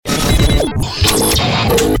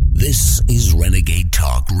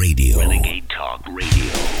Talk Radio. Renegade Talk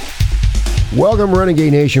Radio. Welcome,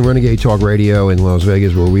 Renegade Nation, Renegade Talk Radio in Las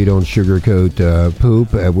Vegas, where we don't sugarcoat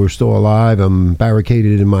poop. We're still alive. I'm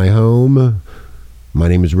barricaded in my home. My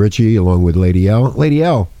name is Richie, along with Lady L. Lady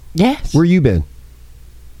L. Yes. Where you been?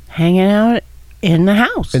 Hanging out in the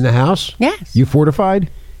house. In the house? Yes. You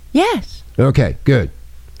fortified? Yes. Okay, good.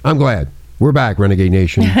 I'm glad. We're back, Renegade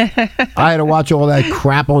Nation. I had to watch all that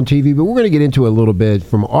crap on TV, but we're going to get into it a little bit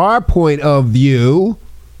from our point of view.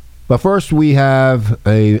 But first, we have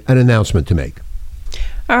an announcement to make.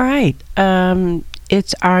 All right.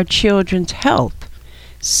 It's Our Children's Health,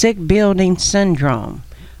 Sick Building Syndrome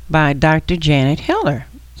by Dr. Janet Hiller.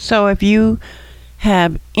 So if you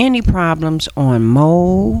have any problems on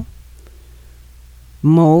mold.media,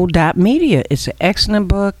 it's an excellent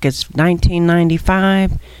book. It's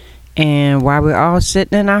 1995. And while we're all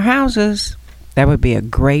sitting in our houses, that would be a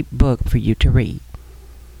great book for you to read.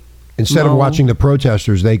 Instead of watching the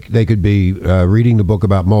protesters, they could be reading the book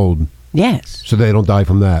about mold. Yes. So they don't die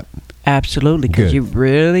from that. Absolutely, because you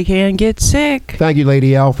really can get sick. Thank you,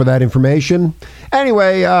 Lady L, for that information.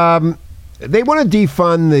 Anyway, they want to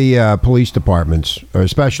defund the police departments,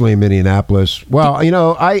 especially in Minneapolis. Well, you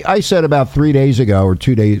know, I said about 3 days ago, or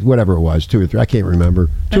 2 days, whatever it was, 2 or 3, I can't remember,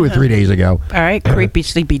 2 or 3 days ago. All right, creepy,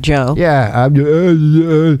 sleepy Joe. Yeah.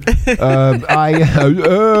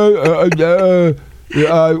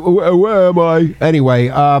 Where am I? Anyway,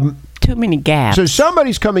 too many gaps. So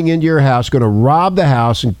somebody's coming into your house, going to rob the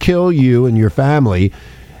house and kill you and your family,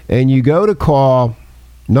 and you go to call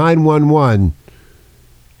 911,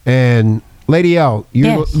 and Lady L,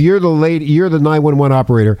 you're the 911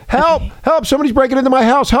 operator. Help! Okay. Help! Somebody's breaking into my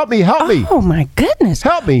house. Help me! Help me! Oh my goodness!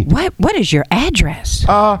 Help me! What is your address?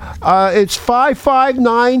 It's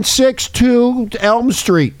 55962 Elm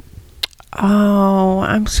Street. Oh,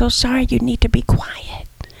 I'm so sorry. You need to be quiet.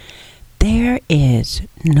 There is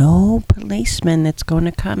no policeman that's going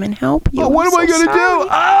to come and help you. What am I going to do?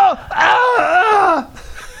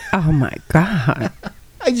 Oh my God!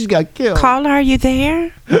 I just got killed. Caller, are you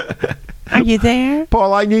there? Are you there?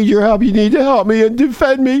 Paul, I need your help. You need to help me and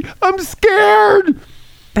defend me. I'm scared.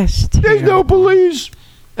 That's terrible. There's no police.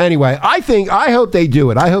 Anyway, I hope they do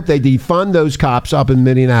it. I hope they defund those cops up in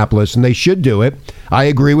Minneapolis, and they should do it. I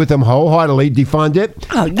agree with them wholeheartedly. Defund it.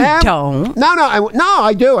 Oh, you don't? No,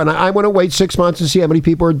 I do, and I want to wait 6 months and see how many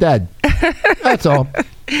people are dead. That's all.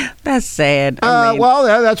 That's sad.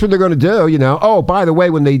 Well, that's what they're going to do, you know. Oh, by the way,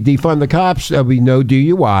 when they defund the cops, there'll be no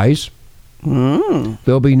DUIs.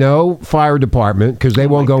 There'll be no fire department because they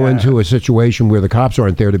won't go into a situation where the cops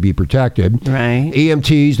aren't there to be protected. Right.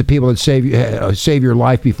 EMTs, the people that save your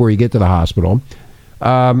life before you get to the hospital.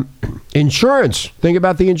 Insurance. Think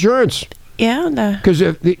about the insurance. Yeah. Because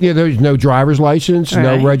there's no driver's license,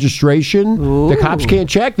 no registration. Ooh. The cops can't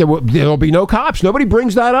check. There'll be no cops. Nobody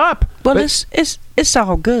brings that up. Well, it's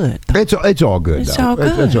all good. It's all good. It's though. all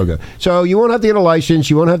good. It's all good. So you won't have to get a license.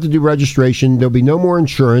 You won't have to do registration. There'll be no more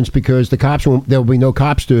insurance because the cops won't. There'll be no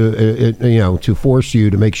cops to force you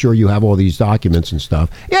to make sure you have all these documents and stuff.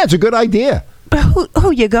 Yeah, it's a good idea. But who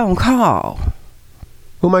you gonna call?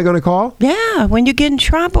 Who am I going to call? Yeah, when you get in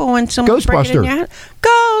trouble and someone's breaking in your house.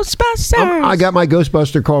 Ghostbusters. I got my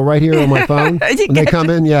Ghostbuster call right here on my phone. When they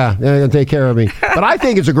come in, they're going to take care of me. But I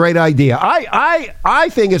think it's a great idea. I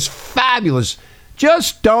think it's fabulous.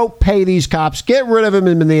 Just don't pay these cops. Get rid of them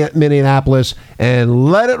in Minneapolis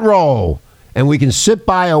and let it roll. And we can sit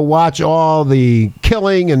by and watch all the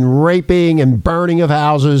killing and raping and burning of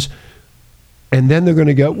houses. And then they're going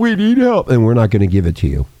to go, we need help. And we're not going to give it to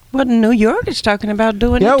you. Well, New York is talking about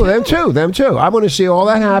doing it too. Yeah, them too. I want to see all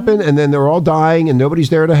that happen, and then they're all dying, and nobody's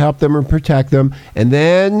there to help them or protect them. And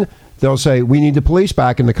then they'll say, we need the police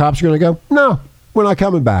back, and the cops are going to go, no, we're not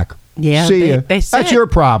coming back. Yeah, see ya. That's your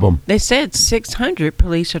problem. They said 600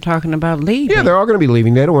 police are talking about leaving. Yeah, they're all going to be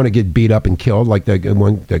leaving. They don't want to get beat up and killed like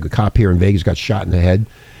the cop here in Vegas got shot in the head.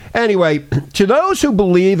 Anyway, to those who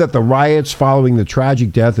believe that the riots following the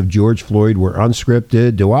tragic death of George Floyd were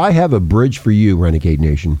unscripted, do I have a bridge for you, Renegade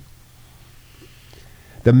Nation?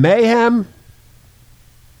 The mayhem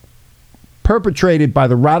perpetrated by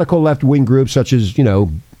the radical left-wing groups such as,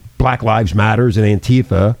 Black Lives Matters and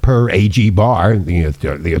Antifa, per A.G. Barr,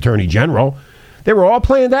 the Attorney General, they were all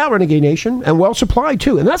planned out, Renegade Nation, and well supplied,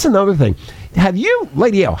 too. And that's another thing. Have you,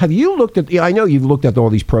 Lady L, looked at, I know you've looked at all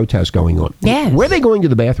these protests going on. Yes. Where are they going to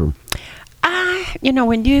the bathroom?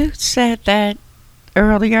 When you said that,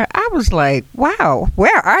 earlier. I was like, wow,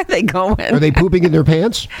 where are they going? Are they pooping in their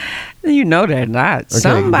pants? You know they're not. Okay,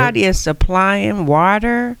 Somebody is supplying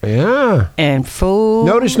water and food.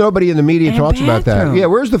 Notice nobody in the media talks about that. Yeah,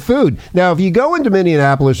 where's the food? Now, if you go into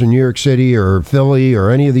Minneapolis or New York City or Philly or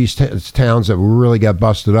any of these towns that really got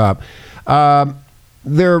busted up, all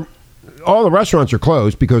the restaurants are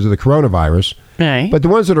closed because of the coronavirus. Right. But the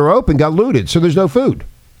ones that are open got looted, so there's no food.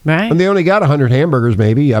 Right. And they only got 100 hamburgers,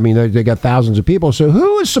 maybe. I mean, they got thousands of people. So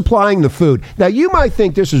who is supplying the food? Now, you might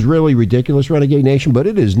think this is really ridiculous, Renegade Nation, but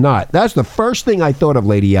it is not. That's the first thing I thought of,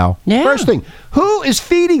 Lady Al. Yeah. First thing. Who is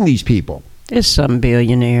feeding these people? It's some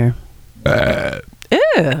billionaire.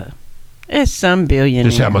 It's some billionaire.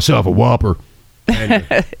 Just had myself a Whopper.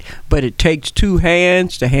 But it takes 2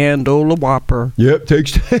 hands to handle a Whopper. Yep,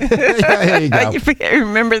 takes. There you go. You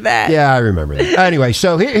remember that? Yeah, I remember that. Anyway,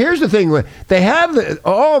 so here's the thing: they have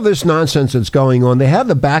all this nonsense that's going on. They have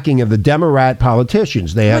the backing of the Democrat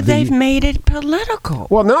politicians. They've made it political.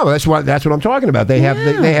 Well, no, that's what I'm talking about. They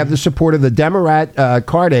have the support of the Democrat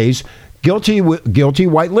Cardes, guilty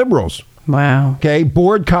white liberals. Wow. Okay,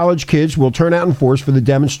 bored college kids will turn out in force for the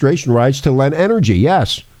demonstration riots to lend energy.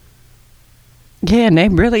 Yes. Yeah, and they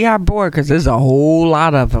really are bored because there's a whole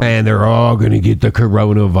lot of them. And they're all going to get the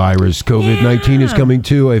coronavirus. COVID-19 is coming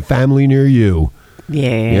to a family near you. Yeah.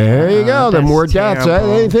 There you go. The more deaths.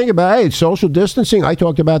 Hey, think about it. Hey, social distancing. I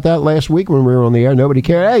talked about that last week when we were on the air. Nobody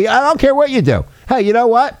cared. Hey, I don't care what you do. Hey, you know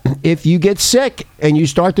what? If you get sick and you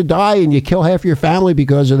start to die and you kill half your family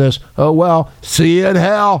because of this, oh, well, see you in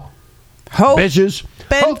hell. Hope bitches.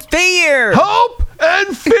 And fear. Hope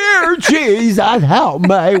and fear. Jesus, help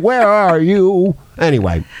me. Where are you?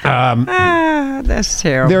 Anyway. That's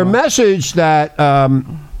terrible. Their message that...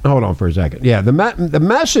 hold on for a second. Yeah, the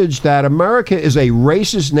message that America is a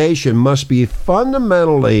racist nation must be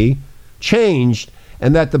fundamentally changed,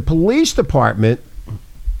 and that the police department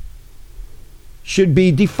should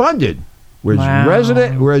be defunded, was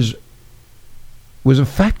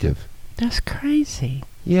effective. That's crazy.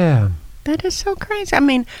 Yeah. That is so crazy. I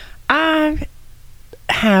mean, I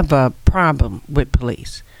have a problem with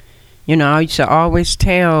police. You know, I used to always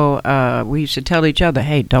we used to tell each other,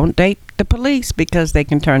 hey, don't date the police because they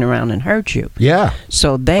can turn around and hurt you. Yeah.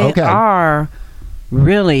 So they are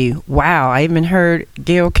really, wow. I even heard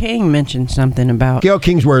Gayle King mention something about... Gayle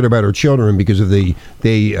King's worried about her children because of they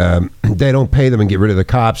don't pay them and get rid of the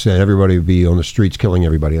cops, and everybody would be on the streets killing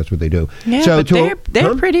everybody. That's what they do. Yeah, so but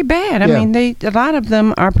they're pretty bad. I mean, a lot of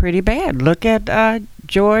them are pretty bad. Look at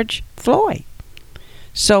George Floyd.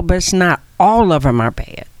 So, but it's not all of them are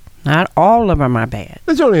bad. Not all of them are bad.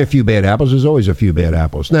 There's only a few bad apples. There's always a few bad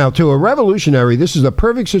apples. Now, to a revolutionary, this is a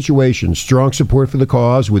perfect situation. Strong support for the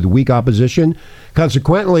cause with weak opposition.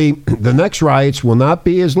 Consequently, the next riots will not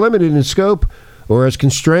be as limited in scope or as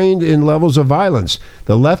constrained in levels of violence.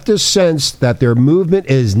 The leftists sense that their movement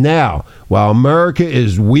is now, while America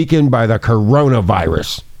is weakened by the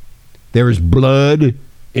coronavirus. There is blood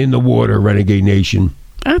in the water, Renegade Nation.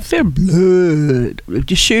 I feel blood.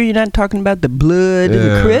 You sure you're not talking about the blood of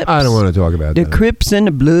the Crips? I don't want to talk about the that. The Crips and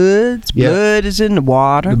the Bloods. Yep. Blood is in the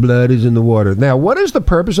water. The blood is in the water. Now, what is the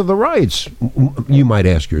purpose of the riots? You might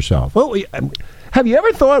ask yourself. Well, have you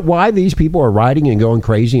ever thought why these people are rioting and going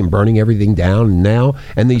crazy and burning everything down now?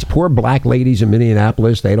 And these poor black ladies in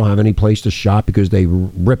Minneapolis, they don't have any place to shop because they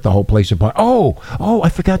ripped the whole place apart. Oh, I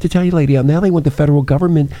forgot to tell you, lady. Now they want the federal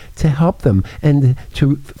government to help them and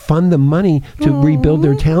to fund the money to rebuild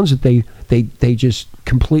their towns that they just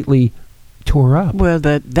completely tore up. Well,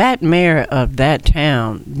 that mayor of that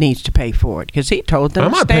town needs to pay for it because he told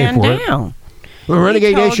them to stand down. Well,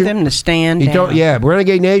 Renegade told Nation, them to stand down.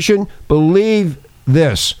 Renegade Nation, believe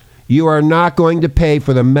this. You are not going to pay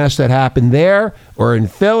for the mess that happened there or in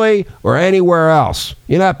Philly or anywhere else.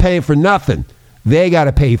 You're not paying for nothing. They got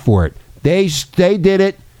to pay for it. They did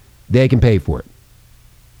it. They can pay for it.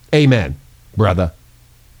 Amen, brother.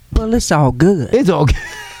 Well, it's all good. It's all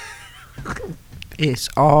good. It's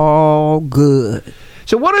all good.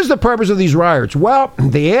 So what is the purpose of these riots? Well,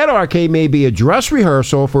 the anarchy may be a dress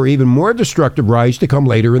rehearsal for even more destructive riots to come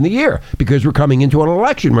later in the year because we're coming into an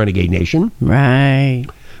election, Renegade Nation. Right.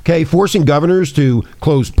 Okay, forcing governors to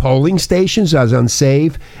close polling stations as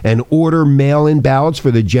unsafe and order mail-in ballots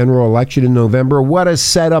for the general election in November. What a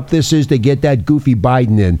setup this is to get that goofy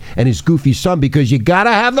Biden in and his goofy son, because you got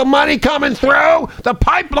to have the money coming through the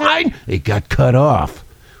pipeline. It got cut off.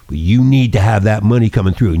 You need to have that money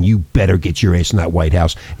coming through, and you better get your ass in that White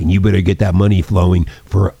House, and you better get that money flowing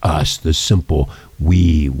for us, the simple.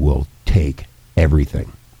 We will take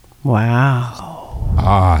everything. Wow.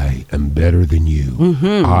 I am better than you.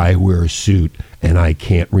 Mm-hmm. I wear a suit, and I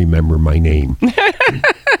can't remember my name.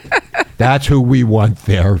 That's who we want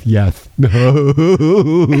there. Yes.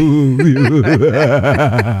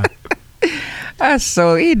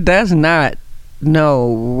 So he does not know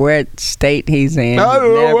what state he's in. He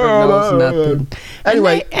never knows nothing.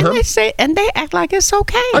 Anyway, and they act like it's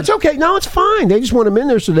okay. It's okay. No, it's fine. They just want him in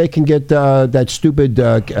there so they can get that stupid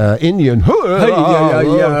Indian. The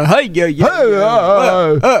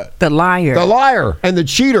liar. The liar and the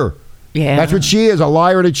cheater. Yeah. That's what she is, a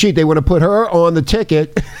liar and a cheat. They want to put her on the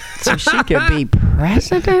ticket. So she could be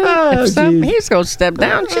president? He's going to step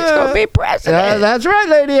down. She's going to be president. That's right,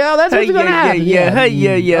 Lady L. That's what's going to happen.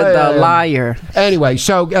 The liar. Anyway,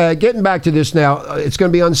 so getting back to this now, it's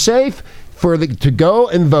going to be unsafe to go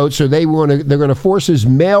and vote, so they're going to force his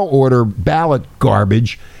mail order ballot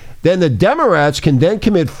garbage. Then the Democrats can then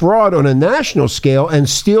commit fraud on a national scale and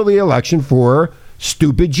steal the election for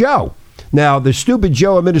Stupid Joe. Now, the Stupid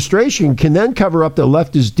Joe administration can then cover up the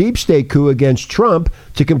leftist deep state coup against Trump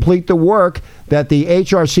to complete the work that the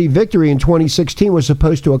HRC victory in 2016 was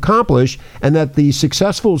supposed to accomplish, and that the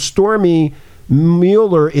successful Stormy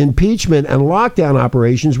Mueller impeachment and lockdown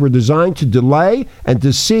operations were designed to delay and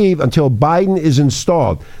deceive until Biden is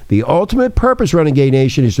installed. The ultimate purpose, Renegade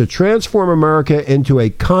Nation, is to transform America into a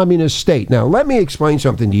communist state. Now, let me explain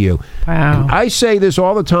something to you. Wow. I say this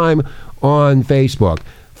all the time on Facebook.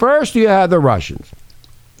 First, you have the Russians.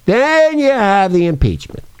 Then you have the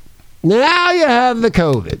impeachment. Now you have the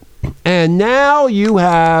COVID. And now you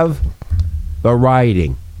have the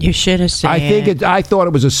rioting. You should have said. I thought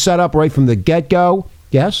it was a setup right from the get-go.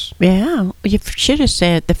 Yes? Yeah. You should have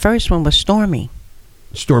said the first one was Stormy.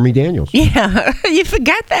 Stormy Daniels. Yeah. You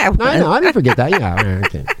forgot that one. I know. I didn't forget that. Yeah.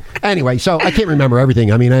 Okay. Anyway, so I can't remember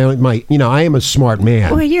everything. I mean, I am a smart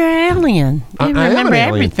man. Well, you're an alien. You remember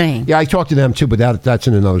everything. Yeah, I talked to them too, but that's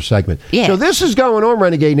in another segment. Yes. So this is going on,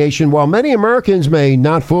 Renegade Nation. While many Americans may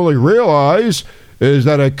not fully realize is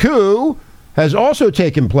that a coup has also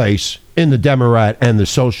taken place in the Democrat and the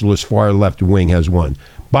socialist far left wing has won.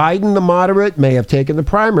 Biden, the moderate, may have taken the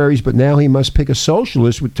primaries, but now he must pick a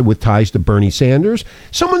socialist with ties to Bernie Sanders,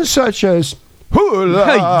 someone such as the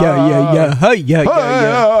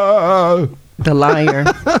liar.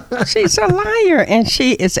 She's a liar, and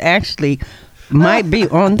she is actually might be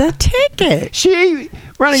on the ticket. She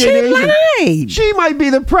lied. She might be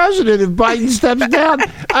the president if Biden steps down.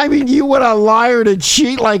 I mean, you want a liar to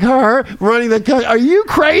cheat like her running the country? Are you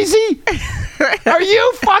crazy? Are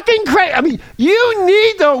you fucking crazy? I mean, you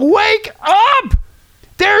need to wake up.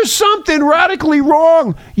 There's something radically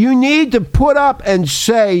wrong. You need to put up and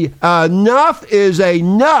say, enough is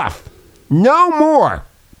enough. No more.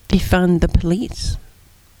 Defund the police.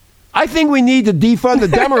 I think we need to defund the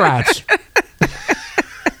Democrats.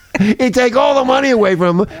 You take all the money away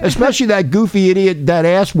from them, especially that goofy idiot, that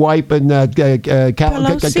ass wipe, and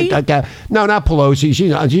Pelosi? No, not Pelosi.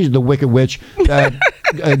 She's the wicked witch.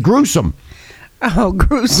 Gruesome. Oh,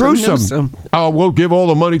 gruesome. Oh, we'll give all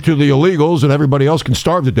the money to the illegals, and everybody else can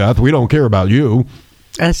starve to death. We don't care about you.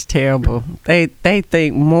 That's terrible. They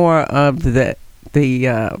think more of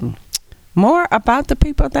more about the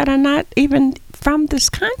people that are not even from this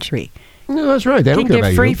country. No, that's right. They don't care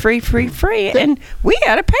about you. Free, and we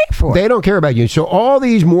got to pay for it. They don't care about you. So all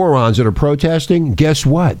these morons that are protesting, guess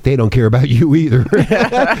what? They don't care about you either,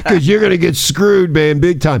 because you're going to get screwed, man,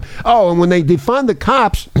 big time. Oh, and when they defund the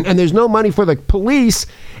cops and there's no money for the police,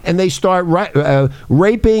 and they start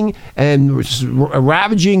raping and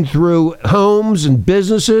ravaging through homes and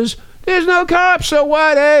businesses, there's no cops, so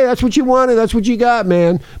what? Hey, that's what you wanted. That's what you got,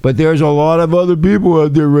 man. But there's a lot of other people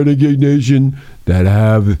out there, Renegade Nation, that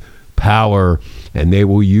have power, and they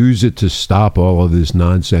will use it to stop all of this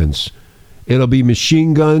nonsense. It'll be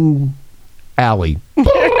Machine Gun Alley.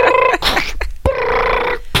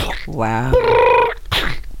 Wow.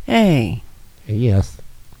 Hey. Yes.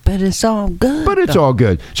 But it's all good. But it's all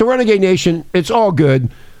good. So, Renegade Nation, it's all good.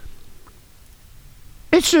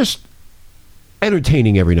 It's just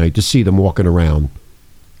entertaining every night to see them walking around.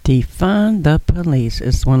 Defund the police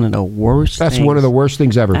is one of the worst That's one of the worst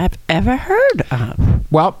things ever I've ever heard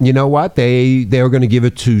of. Well, you know what? They're going to give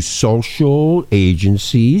it to social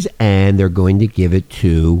agencies, and they're going to give it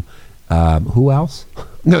to who else?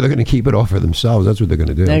 No, they're going to keep it all for themselves. That's what they're going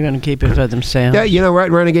to do. They're going to keep it for themselves. Yeah, you know, right,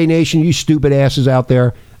 Renegade Nation, you stupid asses out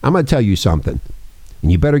there, I'm going to tell you something,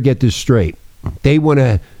 and you better get this straight. They want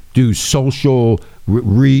to do social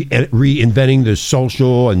reinventing the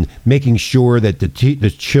social and making sure that the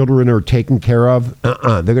children are taken care of.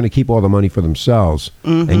 They're going to keep all the money for themselves,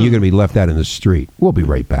 and you're going to be left out in the street. We'll be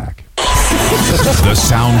right back. The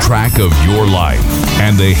soundtrack of your life,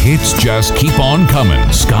 and the hits just keep on coming.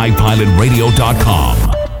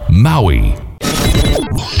 SkyPilotRadio.com, Maui.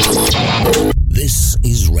 This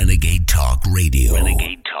is Renegade Talk Radio.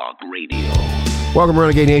 Renegade Talk Radio. Welcome,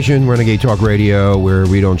 Renegade Nation, Renegade Talk Radio, where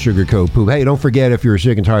we don't sugarcoat poop. Hey, don't forget, if you're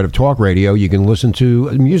sick and tired of talk radio, you can listen to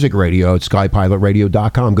music radio at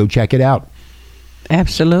skypilotradio.com. Go check it out.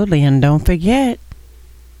 Absolutely, and don't forget,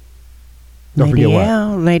 Lady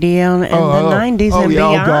L in the 90s and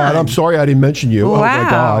beyond. Oh, God, I'm sorry I didn't mention you. Wow. Oh, my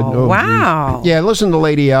God. Oh, wow. Geez. Yeah, listen to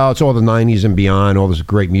Lady L. It's all the 90s and beyond, all this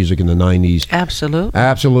great music in the 90s. Absolutely.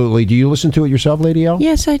 Absolutely. Do you listen to it yourself, Lady L?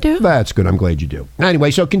 Yes, I do. That's good. I'm glad you do.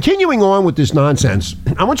 Anyway, so continuing on with this nonsense,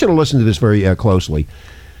 I want you to listen to this very closely.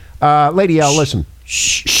 Lady L, listen.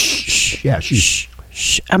 Shh, shh, shh. Yeah, shh.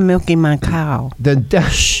 Shh. I'm milking my cow.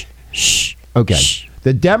 Shh. Shh. Okay. Shh.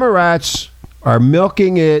 The Democrats are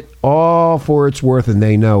milking it all for its worth, and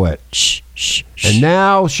they know it. Shh, shh, shh. And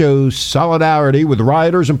now shows solidarity with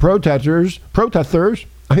rioters and protesters.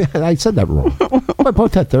 I said that wrong.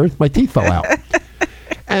 Protesters. My teeth fell out.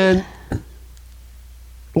 And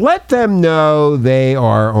let them know they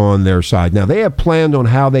are on their side. Now, they have planned on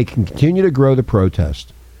how they can continue to grow the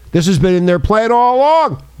protest. This has been in their plan all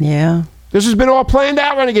along. Yeah. This has been all planned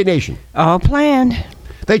out, Renegade Nation. All planned.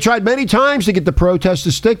 They tried many times to get the protest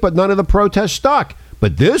to stick, but none of the protests stuck.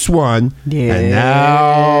 But this one, yeah.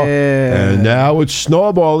 and now it's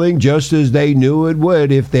snowballing just as they knew it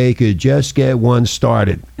would if they could just get one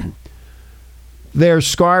started. Their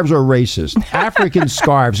scarves are racist. African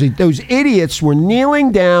scarves. Those idiots were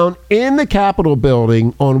kneeling down in the Capitol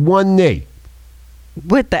building on one knee.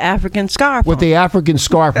 With the African scarf With on. the African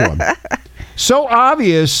scarf on. So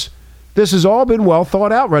obvious. This has all been well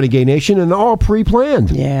thought out, Renegade Nation, and all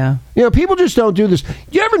pre-planned. Yeah. You know, people just don't do this.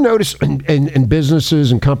 You ever notice in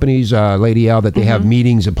businesses and companies, Lady L, that they have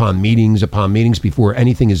meetings upon meetings upon meetings before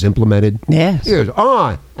anything is implemented? Yes. It goes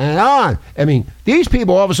on and on. I mean, these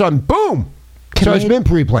people all of a sudden, boom. So it's been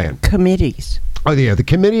pre-planned. Committees. Oh, yeah, the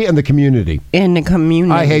committee and the community. In the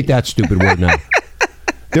community. I hate that stupid word now.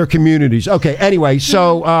 They're communities. Okay, anyway,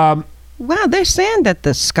 so... Wow, they're saying that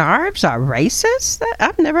the scarves are racist?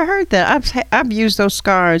 I've never heard that. I've used those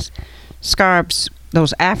scarves,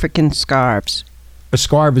 those African scarves. A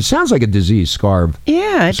scarf, it sounds like a disease, scarf.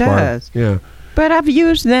 Yeah, it does. Yeah. But I've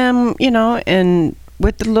used them, and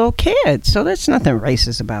with the little kids, so there's nothing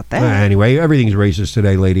racist about that. Anyway, everything's racist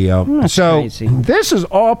today, Lady L. That's so crazy. This is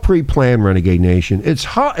all pre-planned, Renegade Nation. It's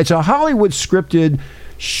a Hollywood scripted,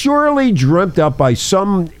 surely dreamt up by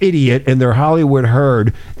some idiot in their Hollywood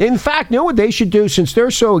herd. In fact, you know what they should do, since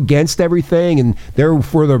they're so against everything and they're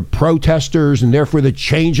for the protesters and they're for the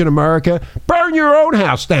change in America? Burn your own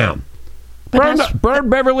house down. Burn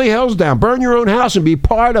Beverly Hills down. Burn your own house and be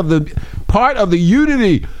part of the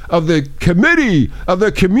unity of the committee of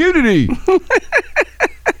the community.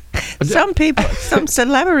 Some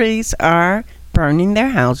celebrities are burning their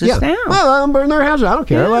houses down. Well, let them burn their houses. I don't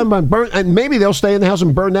care. Let them burn, and maybe they'll stay in the house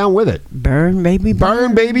and burn down with it. Burn, baby, burn.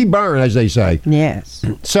 Burn, baby, burn, as they say. Yes.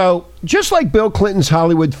 So, just like Bill Clinton's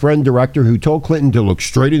Hollywood friend director who told Clinton to look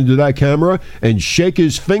straight into that camera and shake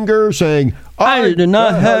his finger saying, I did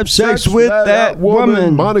not have sex with that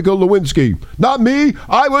woman. Monica Lewinsky. Not me.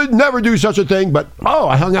 I would never do such a thing. But,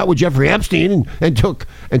 I hung out with Jeffrey Epstein and took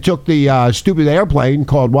the stupid airplane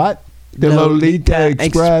called what? The Lolita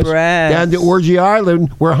Express down to Orgy Island,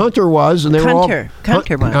 where Hunter was, and they were all on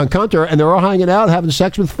Hunter, and they're all hanging out, having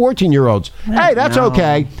sex with 14-year-olds. Hey, that's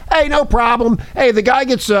okay. Hey, no problem. Hey, the guy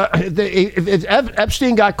gets if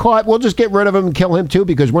Epstein got caught, we'll just get rid of him and kill him too,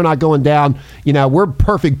 because we're not going down. We're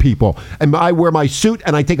perfect people, and I wear my suit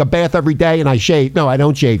and I take a bath every day and I shave. No, I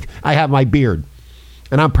don't shave. I have my beard,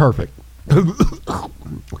 and I'm perfect.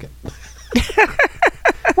 Okay.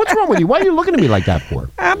 What's wrong with you? Why are you looking at me like that for?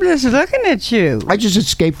 I'm just looking at you. I just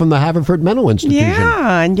escaped from the Haverford Mental Institution.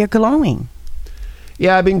 Yeah, and you're glowing.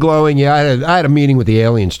 Yeah, I've been glowing. Yeah, I had a meeting with the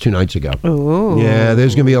aliens 2 nights ago. Ooh. Yeah,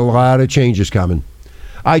 there's going to be a lot of changes coming.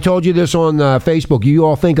 I told you this on Facebook. You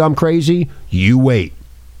all think I'm crazy? You wait.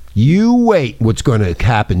 You wait what's going to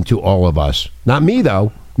happen to all of us. Not me,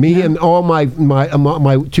 though. Me and all my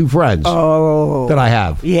 2 friends that I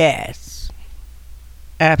have. Yes.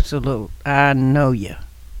 Absolute. I know you.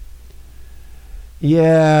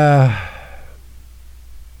 Yeah.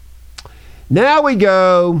 Now we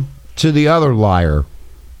go to the other liar.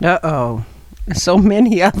 Uh-oh. So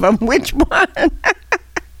many of them. Which one?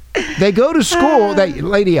 They go to school,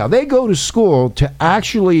 they go to school to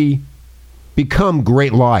actually become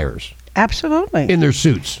great liars. Absolutely. In their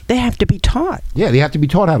suits. They have to be taught. Yeah, they have to be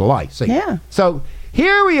taught how to lie. See? Yeah. So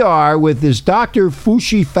here we are with this Dr.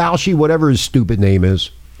 Fauci, whatever his stupid name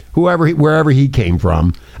is. Wherever he came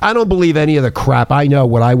from. I don't believe any of the crap. I know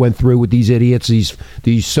what I went through with these idiots,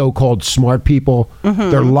 these so-called smart people.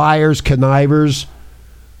 Mm-hmm. They're liars, connivers.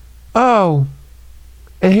 Oh,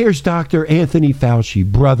 And here's Dr. Anthony Fauci.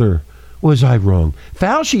 Brother, was I wrong?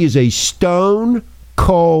 Fauci is a stone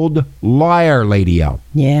cold liar, Lady L.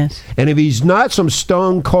 Yes. And if he's not some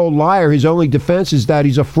stone cold liar, his only defense is that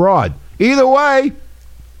he's a fraud. Either way,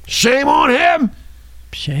 shame on him.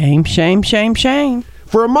 Shame, shame, shame, shame.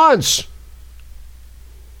 For months,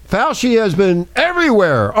 Fauci has been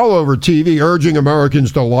everywhere, all over TV, urging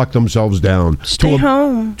Americans to lock themselves down. Stay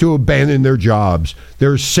home. To abandon their jobs,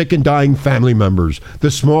 their sick and dying family members,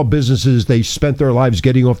 the small businesses they spent their lives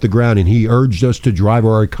getting off the ground. And he urged us to drive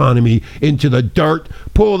our economy into the dirt,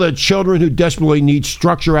 pull the children who desperately need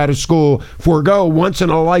structure out of school, forego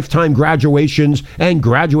once-in-a-lifetime graduations and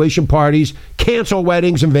graduation parties, cancel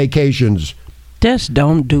weddings and vacations. Just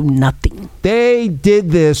don't do nothing. They did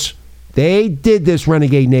this,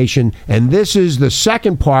 Renegade Nation, and this is the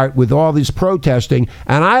second part with all this protesting,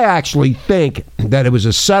 and I actually think that it was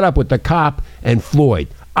a setup with the cop and Floyd.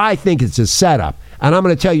 I think it's a setup, and I'm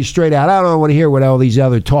going to tell you straight out, I don't want to hear what all these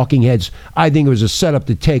other talking heads, I think it was a setup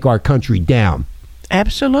to take our country down.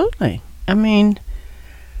 Absolutely. I mean,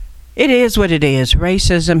 it is what it is.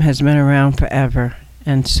 Racism has been around forever.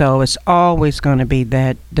 And so it's always going to be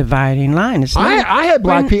that dividing line. It's I had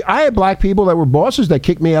black people that were bosses that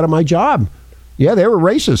kicked me out of my job. Yeah, they were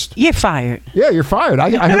racist. You're fired. Yeah, you're fired. I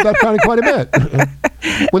heard that kind of quite a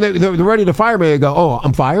bit. When they're ready to fire me, they go, "Oh,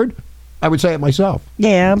 I'm fired." I would say it myself.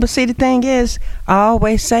 Yeah, but see, the thing is, I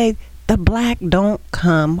always say the black don't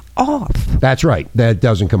come off. That's right. That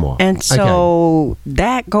doesn't come off. And so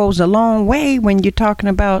that goes a long way when you're talking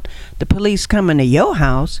about the police coming to your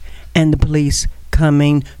house and the police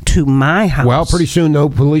coming to my house. Well, pretty soon, no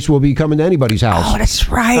police will be coming to anybody's house. Oh, that's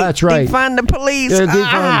right. That's right. Defund the police. Yeah, defund.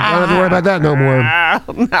 I don't have to worry about that no more.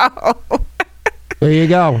 No. There you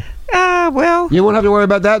go. Well, you won't have to worry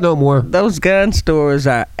about that no more. Those gun stores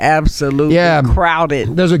are absolutely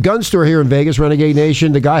crowded. There's a gun store here in Vegas, Renegade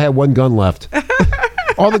Nation. The guy had one gun left.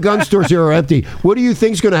 All the gun stores here are empty. What do you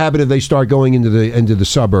think's going to happen if they start going into the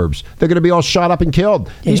suburbs? They're going to be all shot up and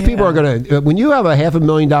killed. Yeah. These people are going to. When you have a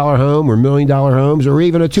 $500,000 home or $1 million homes or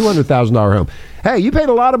even a $200,000 home, hey, you paid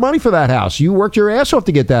a lot of money for that house. You worked your ass off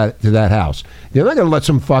to get that house. They're not going to let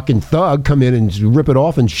some fucking thug come in and rip it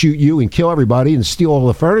off and shoot you and kill everybody and steal all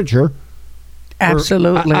the furniture.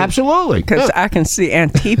 Absolutely. Absolutely. Because I can see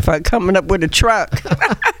Antifa coming up with a truck.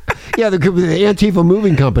 Yeah, there could be the Antifa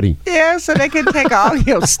Moving Company. Yeah, so they can take all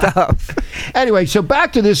your stuff. Anyway, so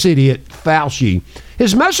back to this idiot, Fauci.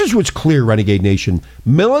 His message was clear, Renegade Nation.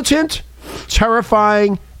 Militant,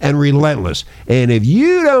 terrifying, and relentless. And if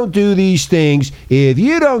you don't do these things, if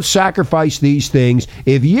you don't sacrifice these things,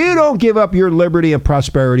 if you don't give up your liberty and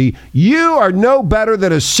prosperity, you are no better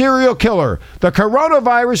than a serial killer. The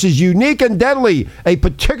coronavirus is unique and deadly, a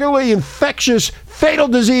particularly infectious, fatal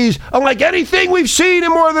disease, unlike anything we've seen in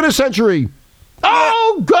more than a century.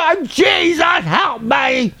 Oh, God, Jesus, help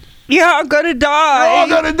me. You're all gonna die.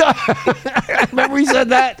 You're all gonna die. Remember we said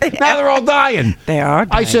that? Now they're all dying. They are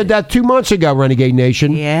dying. I said that 2 months ago, Renegade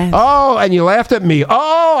Nation. Yes. Oh, and you laughed at me.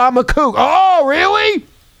 Oh, I'm a kook. Oh, really?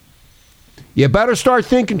 You better start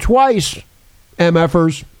thinking twice,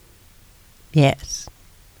 MFers. Yes.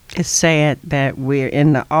 It's sad that we're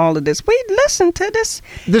in all of this. We listen to this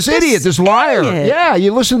idiot, this liar. Idiot. Yeah,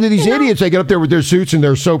 you listen to these idiots. They get up there with their suits and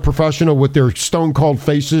they're so professional with their stone cold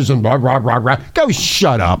faces and blah blah blah blah. Go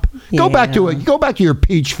shut up. Yeah. Go back to it. Go back to your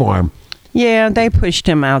peach farm. Yeah, they pushed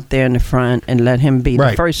him out there in the front and let him be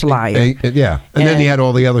the first liar. And then he had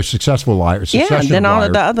all the other successful liars. Yeah, then all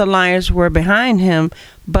of the other liars were behind him.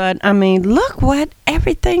 But, I mean, look what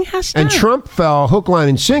everything has done. And Trump fell hook, line,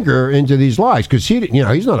 and sinker into these lies because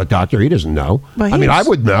he's not a doctor. He doesn't know. I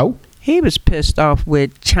would know. He was pissed off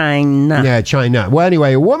with China. Yeah, China. Well,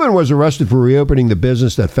 anyway, a woman was arrested for reopening the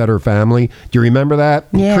business that fed her family. Do you remember that?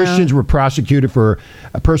 Yeah. Christians were persecuted for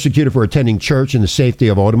attending church in the safety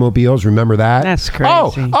of automobiles. Remember that? That's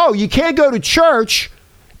crazy. Oh, you can't go to church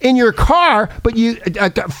in your car, but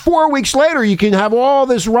 4 weeks later you can have all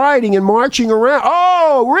this riding and marching around.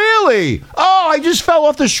 Oh, really? Oh, I just fell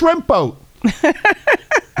off the shrimp boat.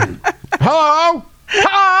 Hello?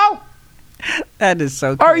 That is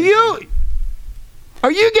so crazy.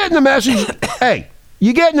 Are you getting the message? Hey,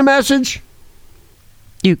 you getting the message?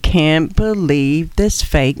 You can't believe this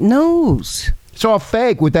fake news. It's all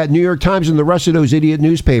fake with that New York Times and the rest of those idiot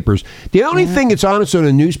newspapers. The only thing that's honest on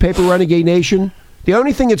a newspaper, Renegade Nation, the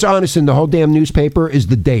only thing that's honest in the whole damn newspaper is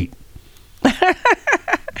the date.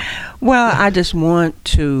 Well, I just want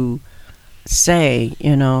to say,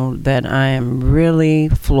 that I am really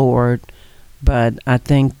floored. But I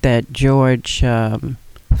think that George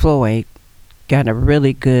Floyd got a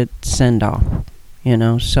really good send-off,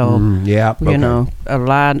 so, a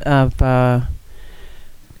lot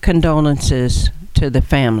condolences to the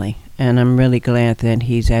family, and I'm really glad that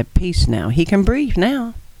he's at peace now. He can breathe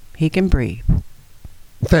now. He can breathe.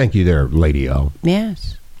 Thank you there, Lady L.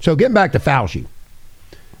 Yes. So getting back to Fauci.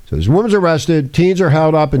 So this woman's arrested. Teens are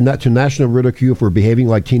held up to national ridicule for behaving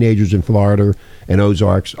like teenagers in Florida and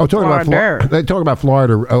Ozarks. Oh, talking about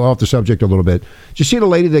Florida, off the subject a little bit. Did you see the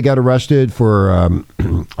lady that got arrested for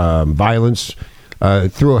violence?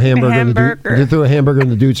 Threw a hamburger. Threw a hamburger in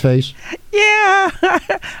the dude's face. Yeah,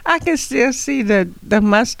 I can still see the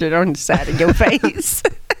mustard on the side of your face.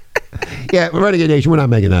 Yeah, Renegade Nation, we're not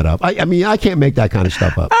making that up. I mean, I can't make that kind of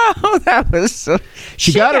stuff up. Oh, that was so.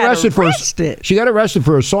 She got arrested for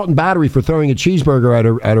assault and battery for throwing a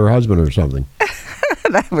cheeseburger at her husband or something.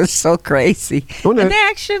 That was so crazy. And they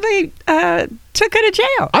actually took her to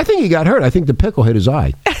jail. I think he got hurt. I think the pickle hit his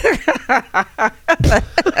eye.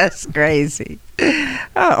 That's crazy.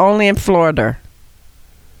 Only in Florida.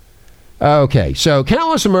 Okay, so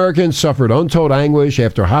countless Americans suffered untold anguish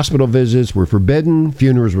after hospital visits were forbidden,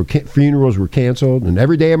 funerals were canceled, and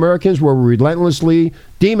everyday Americans were relentlessly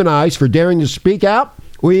demonized for daring to speak out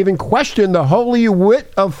or even question the holy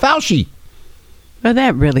wit of Fauci. Well,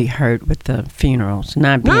 that really hurt with the funerals,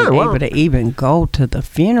 not being able to even go to the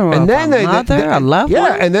funeral of a loved one.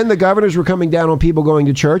 Yeah, and then the governors were coming down on people going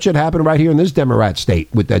to church. It happened right here in this Democrat state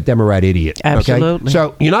with that Democrat idiot. Absolutely. Okay?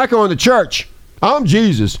 So you're not going to church. I'm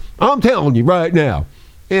Jesus. I'm telling you right now.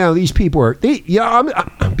 You know, these people are...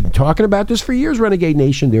 I've been talking about this for years, Renegade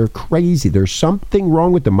Nation. They're crazy. There's something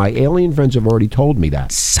wrong with them. My alien friends have already told me that.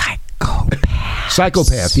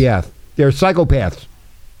 Psychopaths, yeah. They're psychopaths.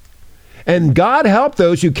 And God help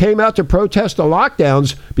those who came out to protest the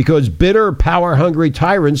lockdowns because bitter, power-hungry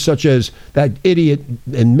tyrants such as that idiot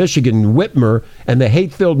in Michigan, Whitmer, and the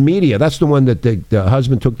hate-filled media. That's the one that the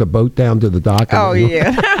husband took the boat down to the dock. Oh,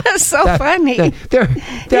 yeah. That's so funny.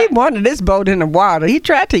 He wanted this boat in the water. He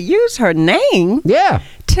tried to use her name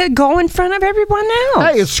to go in front of everyone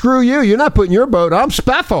else. Hey, screw you. You're not putting your boat. I'm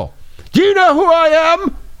Speffel. Do you know who I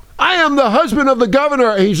am? I am the husband of the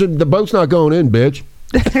governor. He said, the boat's not going in, bitch.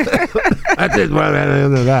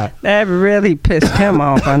 That really pissed him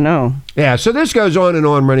off, I know. Yeah, so this goes on and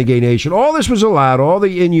on, Renegade Nation. All this was allowed, all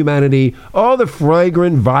the inhumanity, all the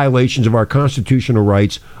flagrant violations of our constitutional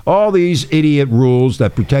rights, all these idiot rules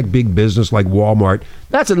that protect big business like Walmart.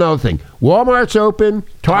 That's another thing. Walmart's open,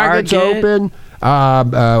 Target's open,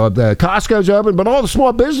 the Costco's open, but all the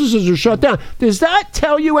small businesses are shut down. Does that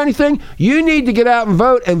tell you anything? You need to get out and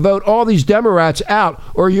vote all these Democrats out,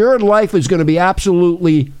 or your life is going to be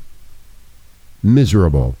absolutely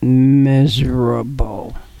miserable.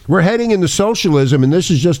 We're heading into socialism, and this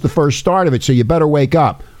is just the first start of it, so you better wake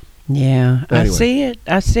up. Yeah, anyway.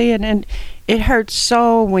 I see it, and it hurts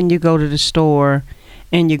so when you go to the store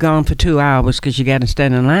and you're gone for 2 hours because you got to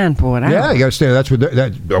stand in line for an hour. Yeah, you got to stand. That's what.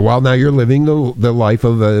 Well, now you're living the life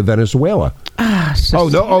of Venezuela.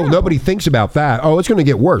 Nobody thinks about that. Oh, it's going to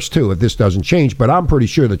get worse too if this doesn't change. But I'm pretty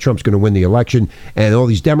sure that Trump's going to win the election, and all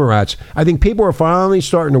these Democrats. I think people are finally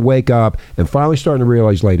starting to wake up and finally starting to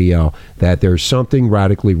realize, Lady L, that there's something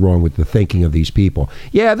radically wrong with the thinking of these people.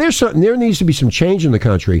 Yeah, there needs to be some change in the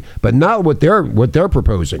country, but not what they're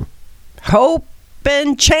proposing. Hope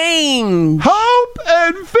and change. Hope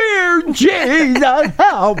and fear, Jesus,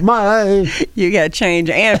 help me. You got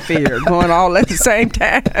change and fear going all at the same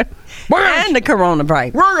time. And the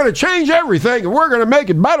coronavirus. We're going to change everything, and we're going to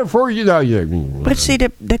make it better for you. But see,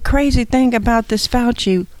 the crazy thing about this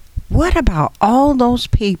Fauci, what about all those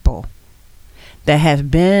people that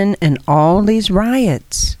have been in all these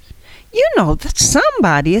riots? You know that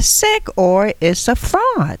somebody is sick or it's a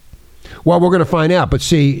fraud. Well, we're going to find out. But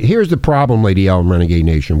see, here's the problem, Lady L, Renegade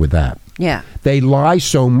Nation, with that. Yeah. They lie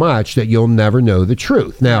so much that you'll never know the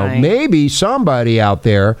truth. Now, maybe somebody out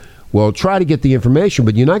there will try to get the information,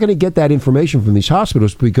 but you're not going to get that information from these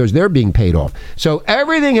hospitals because they're being paid off. So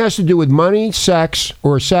everything has to do with money, sex,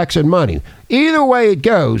 or sex and money. Either way it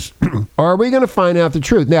goes, are we going to find out the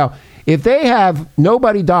truth? Now, if they have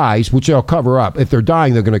nobody dies, which they'll cover up. If they're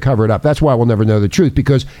dying, they're going to cover it up. That's why we'll never know the truth.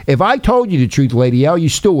 Because if I told you the truth, Lady L, you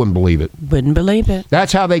still wouldn't believe it. Wouldn't believe it.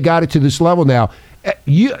 That's how they got it to this level now.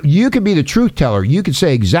 You could be the truth teller. You could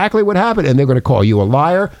say exactly what happened, and they're going to call you a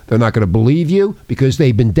liar. They're not going to believe you because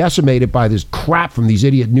they've been decimated by this crap from these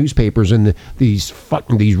idiot newspapers and these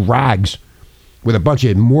rags with a bunch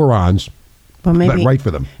of morons. Well, maybe that write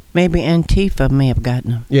for them. Maybe Antifa may have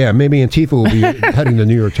gotten them. Yeah, maybe Antifa will be heading the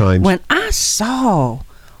New York Times. When I saw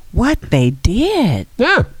what they did,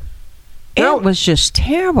 it was just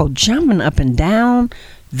terrible. Jumping up and down,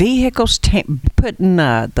 vehicles, putting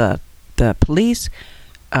the police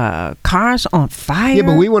cars on fire. Yeah,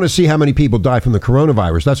 but we want to see how many people die from the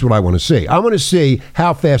coronavirus. That's what I want to see. I want to see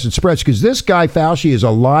how fast it spreads, because this guy Fauci is a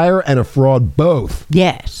liar and a fraud both.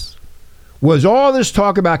 Yes. Was all this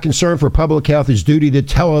talk about concern for public health, his duty to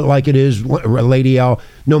tell it like it is, Lady L,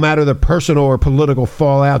 no matter the personal or political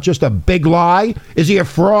fallout, just a big lie? Is he a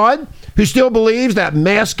fraud who still believes that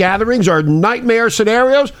mass gatherings are nightmare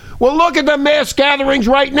scenarios? Well, look at the mass gatherings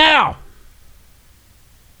right now.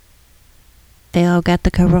 They all got the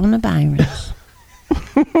coronavirus.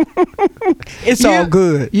 It's all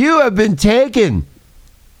good. You have been taken.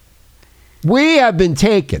 We have been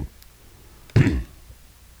taken.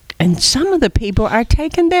 And some of the people are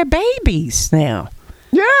taking their babies now.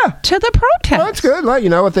 Yeah. To the protest. Well, that's good. Well, you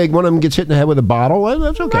know, if one of them gets hit in the head with a bottle, well,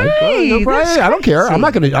 that's okay. Right, No problem. that's I don't care.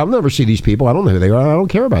 crazy. I'll never see these people. I don't know who they are. I don't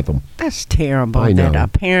care about them. That's terrible. I know. That a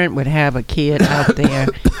parent would have a kid out there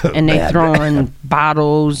and they throwing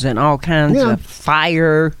bottles and all kinds of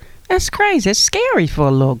fire. That's crazy. It's scary for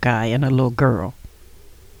a little guy and a little girl.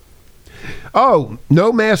 Oh,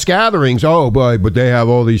 no mass gatherings. Oh, boy, but they have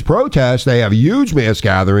all these protests. They have huge mass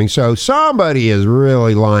gatherings. So somebody is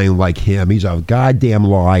really lying like him. He's a goddamn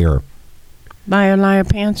liar. Liar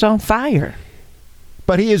pants on fire.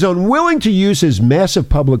 But he is unwilling to use his massive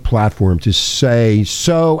public platform to say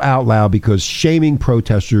so out loud, because shaming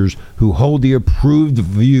protesters who hold the approved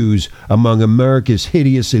views among America's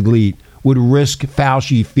hideous elite would risk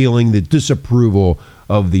Fauci feeling the disapproval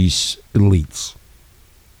of these elites.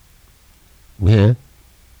 Yeah.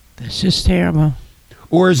 This is terrible.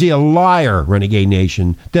 Or is he a liar, Renegade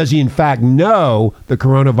Nation? Does he in fact know the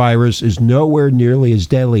coronavirus is nowhere nearly as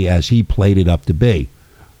deadly as he played it up to be?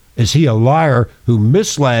 Is he a liar who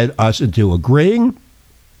misled us into agreeing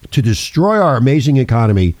to destroy our amazing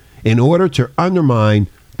economy in order to undermine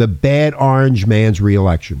the bad orange man's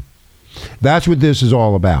reelection? That's what this is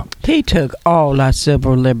all about. He took all our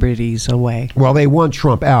civil liberties away. Well, they want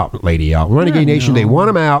Trump out, Lady L. Renegade Nation, they want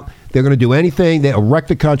him out. They're going to do anything. They'll wreck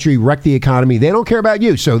the country, wreck the economy. They don't care about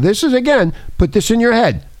you. So this is, again, put this in your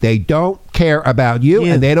head. They don't care about you,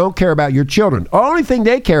 and they don't care about your children. The only thing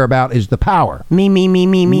they care about is the power. Me. Me.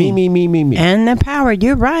 And the power,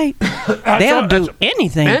 you're right. They'll do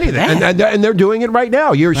anything. And they're doing it right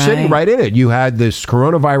now. You're sitting right in it. You had this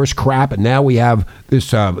coronavirus crap, and now we have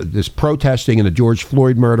this this protesting and the George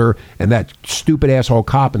Floyd murder and that stupid asshole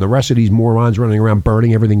cop and the rest of these morons running around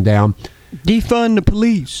burning everything down. Defund the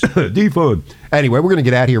police. Defund. Anyway, we're going to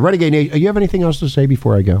get out of here. Renegade Nation, you have anything else to say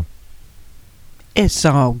before I go? It's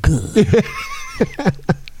all good.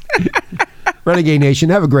 Renegade Nation,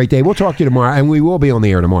 have a great day. We'll talk to you tomorrow, and we will be on the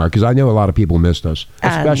air tomorrow, because I know a lot of people missed us.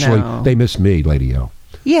 Especially, they missed me, Lady O.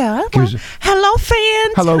 Yeah. Well, hello,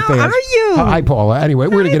 fans. Hello, fans. How are you? Hi, Paula. Anyway,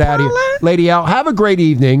 we're going to get out of here. Lady L, have a great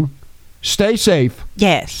evening. Stay safe.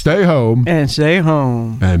 Yes. Stay home. And stay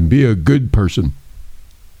home. And be a good person.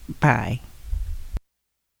 Bye.